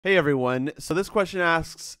Hey everyone, so this question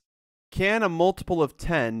asks, can a multiple of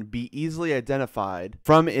 10 be easily identified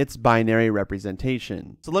from its binary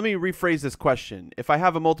representation? So let me rephrase this question. If I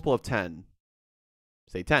have a multiple of 10,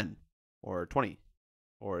 say 10, or 20,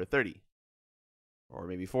 or 30, or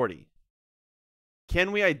maybe 40,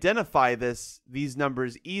 can we identify these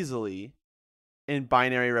numbers easily in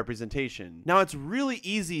binary representation? Now it's really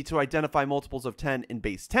easy to identify multiples of 10 in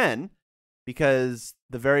base 10, because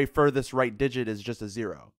the very furthest right digit is just a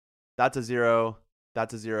 0. That's a 0,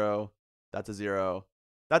 that's a 0, that's a 0,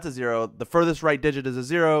 that's a 0. The furthest right digit is a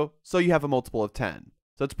 0, so you have a multiple of 10.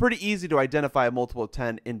 So it's pretty easy to identify a multiple of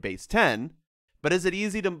 10 in base 10, but is it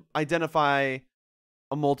easy to identify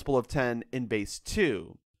a multiple of 10 in base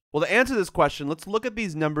 2? Well, to answer this question, let's look at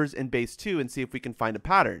these numbers in base 2 and see if we can find a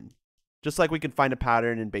pattern, just like we can find a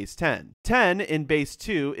pattern in base 10. 10 in base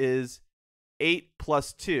 2 is 8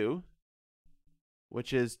 plus 2,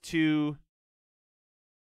 which is 2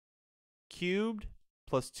 cubed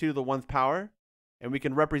plus 2 to the 1th power. And we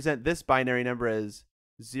can represent this binary number as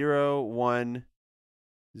 0, 1,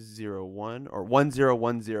 0, 1, or 1, 0,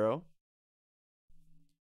 1, 0.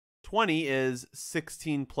 20 is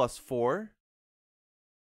 16 plus 4,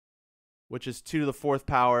 which is 2 to the 4th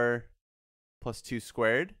power plus 2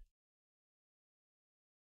 squared,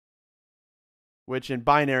 which in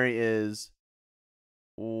binary is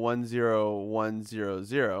 1, 0, 1, 0,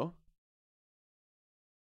 0.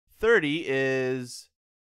 30 is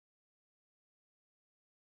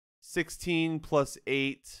 16 plus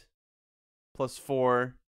 8 plus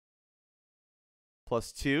 4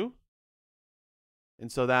 plus 2.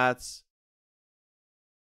 And so that's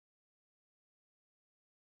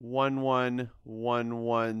 1, 1, 1,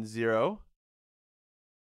 1, 0.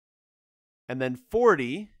 And then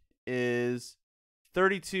 40 is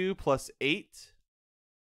 32 plus 8,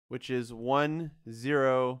 which is 1,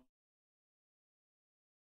 0,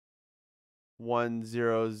 1,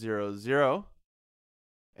 0, 0, 0.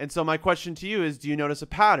 And so my question to you is, do you notice a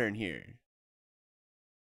pattern here?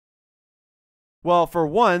 Well, for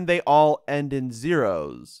one, they all end in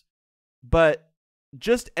zeros. But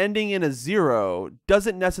just ending in a 0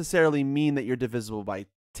 doesn't necessarily mean that you're divisible by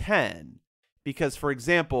 10. Because, for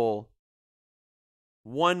example,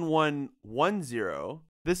 1, 1, 1, 0,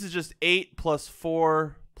 this is just 8 plus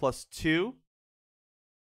 4 plus 2,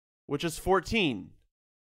 which is 14.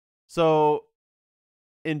 So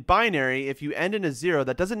in binary, if you end in a 0,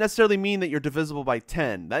 that doesn't necessarily mean that you're divisible by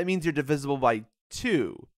 10. That means you're divisible by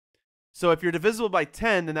 2. So if you're divisible by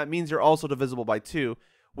 10, then that means you're also divisible by 2,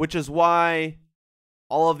 which is why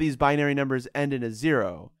all of these binary numbers end in a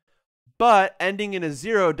 0. But ending in a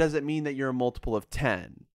 0 doesn't mean that you're a multiple of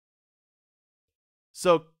 10.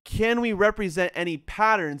 So can we represent any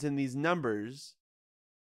patterns in these numbers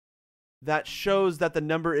that shows that the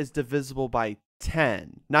number is divisible by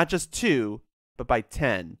 10? Not just 2, but by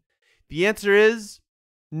 10. The answer is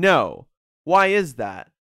no. Why is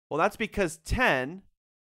that? Well, that's because 10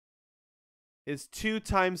 is 2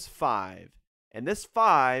 times 5. And this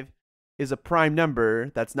 5 is a prime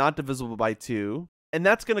number that's not divisible by 2. And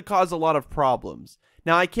that's going to cause a lot of problems.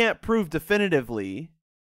 Now, I can't prove definitively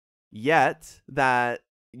yet that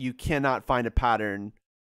you cannot find a pattern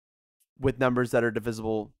with numbers that are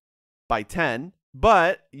divisible by 10.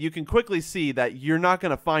 But you can quickly see that you're not going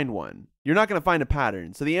to find one. You're not going to find a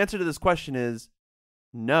pattern. So the answer to this question is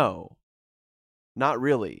no, not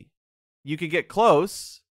really. You could get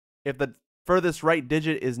close. If the furthest right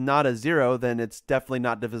digit is not a 0, then it's definitely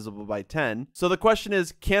not divisible by 10. So the question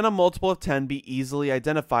is, can a multiple of 10 be easily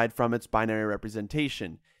identified from its binary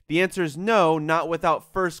representation? The answer is no, not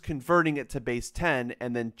without first converting it to base 10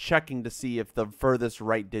 and then checking to see if the furthest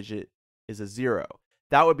right digit is a 0.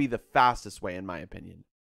 That would be the fastest way, in my opinion.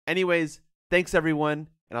 Anyways, thanks everyone,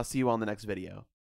 and I'll see you all in the next video.